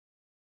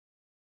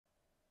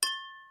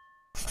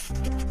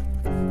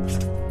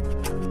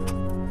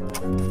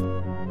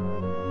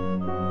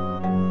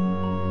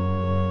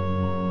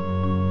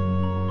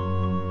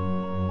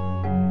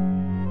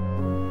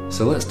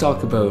So let's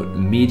talk about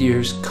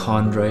meteors,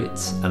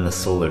 chondrites, and the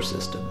solar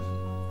system.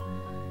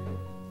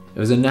 It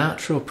was a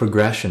natural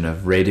progression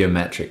of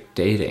radiometric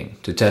dating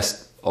to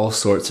test all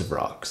sorts of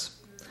rocks.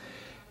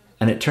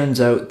 And it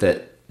turns out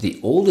that the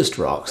oldest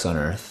rocks on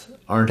Earth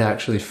aren't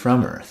actually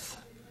from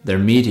Earth. They're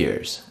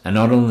meteors, and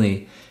not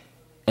only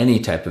any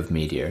type of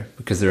meteor,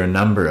 because there are a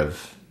number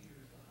of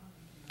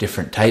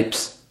different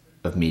types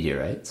of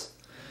meteorites.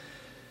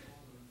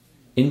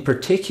 In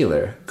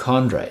particular,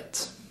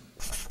 chondrites.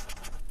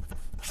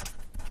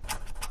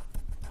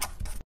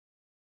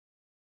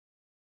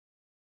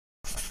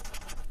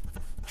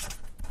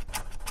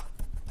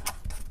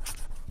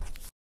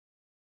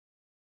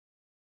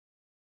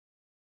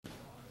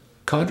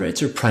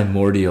 Chondrites are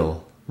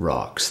primordial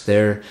rocks.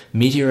 They're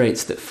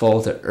meteorites that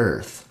fall to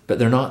Earth, but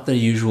they're not the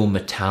usual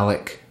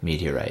metallic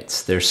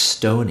meteorites. They're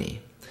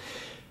stony.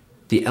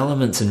 The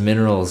elements and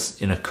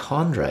minerals in a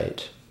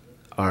chondrite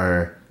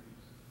are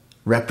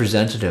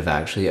representative,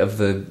 actually, of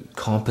the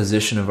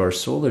composition of our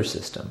solar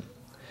system.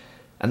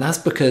 And that's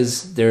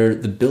because they're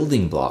the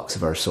building blocks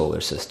of our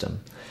solar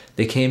system.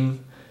 They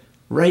came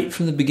right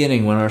from the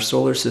beginning when our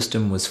solar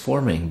system was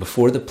forming,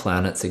 before the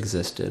planets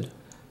existed,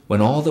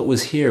 when all that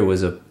was here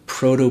was a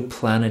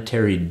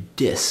protoplanetary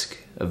disk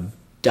of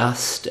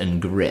dust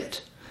and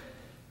grit.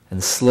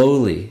 And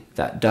slowly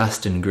that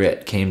dust and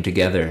grit came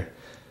together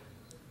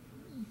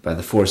by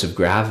the force of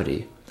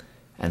gravity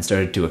and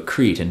started to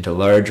accrete into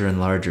larger and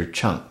larger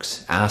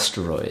chunks,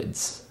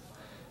 asteroids,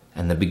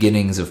 and the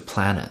beginnings of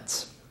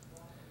planets.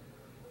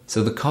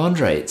 So the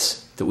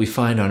chondrites that we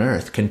find on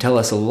Earth can tell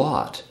us a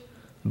lot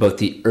about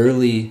the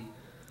early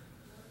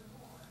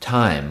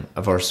time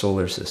of our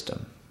solar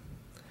system.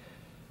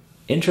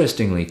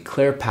 Interestingly,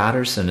 Claire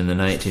Patterson in the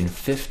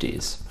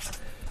 1950s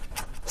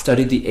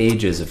studied the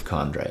ages of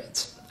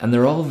chondrites, and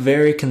they're all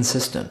very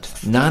consistent.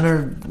 None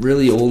are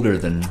really older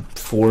than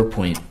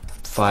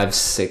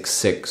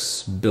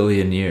 4.566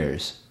 billion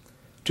years,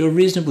 to a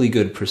reasonably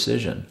good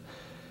precision.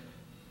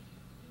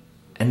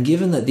 And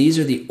given that these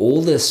are the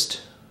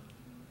oldest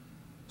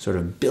sort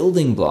of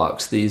building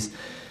blocks, they're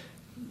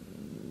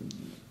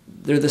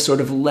the sort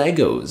of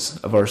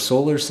Legos of our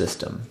solar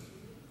system.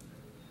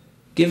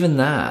 Given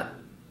that,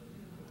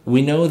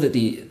 we know that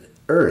the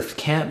Earth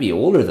can't be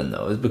older than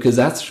those, because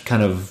that's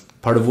kind of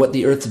part of what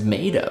the Earth's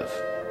made of.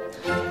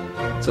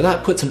 So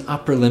that puts an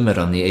upper limit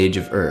on the age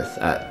of Earth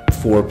at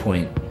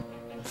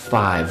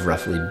 4.5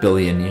 roughly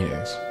billion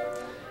years.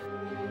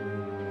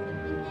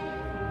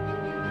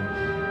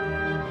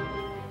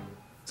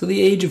 So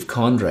the age of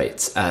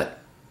chondrites at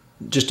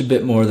just a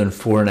bit more than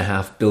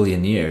 4.5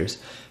 billion years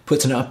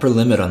puts an upper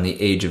limit on the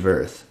age of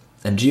Earth,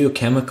 and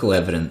geochemical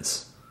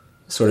evidence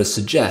sort of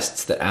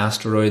suggests that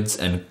asteroids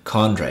and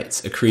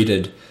chondrites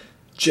accreted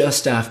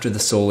just after the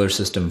solar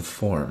system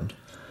formed.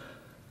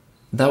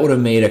 That would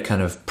have made a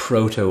kind of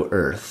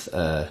proto-Earth,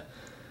 a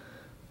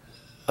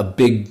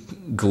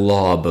big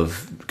glob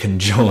of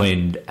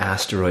conjoined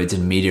asteroids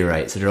and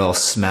meteorites that are all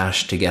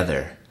smashed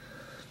together.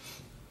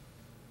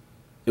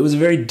 It was a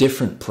very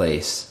different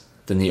place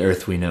than the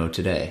Earth we know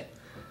today.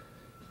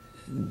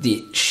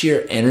 The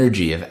sheer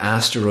energy of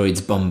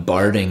asteroids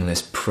bombarding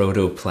this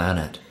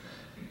proto-planet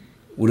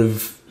would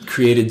have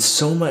created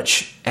so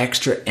much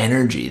extra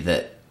energy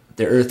that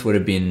the Earth would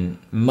have been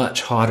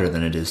much hotter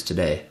than it is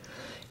today,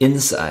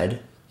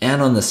 inside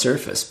and on the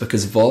surface,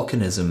 because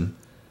volcanism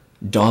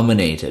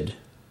dominated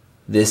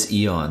this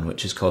eon,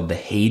 which is called the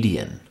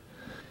Hadean.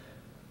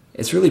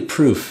 It's really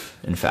proof,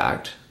 in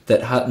fact,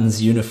 that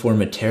Hutton's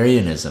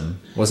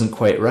uniformitarianism wasn't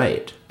quite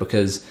right,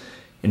 because,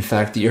 in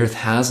fact, the Earth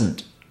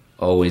hasn't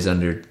always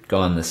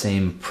undergone the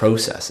same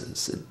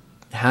processes. It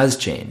has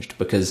changed,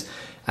 because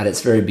at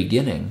its very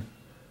beginning,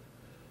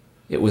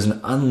 it was an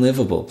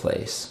unlivable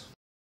place.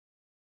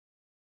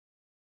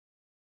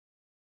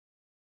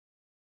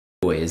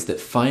 Ways that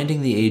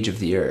finding the age of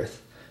the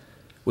Earth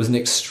was an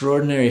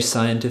extraordinary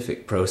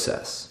scientific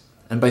process.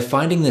 And by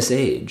finding this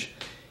age,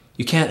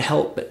 you can't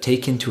help but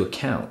take into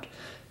account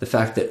the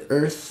fact that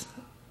Earth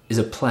is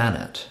a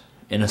planet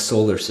in a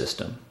solar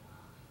system.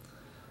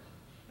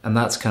 And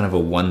that's kind of a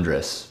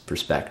wondrous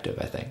perspective,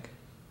 I think.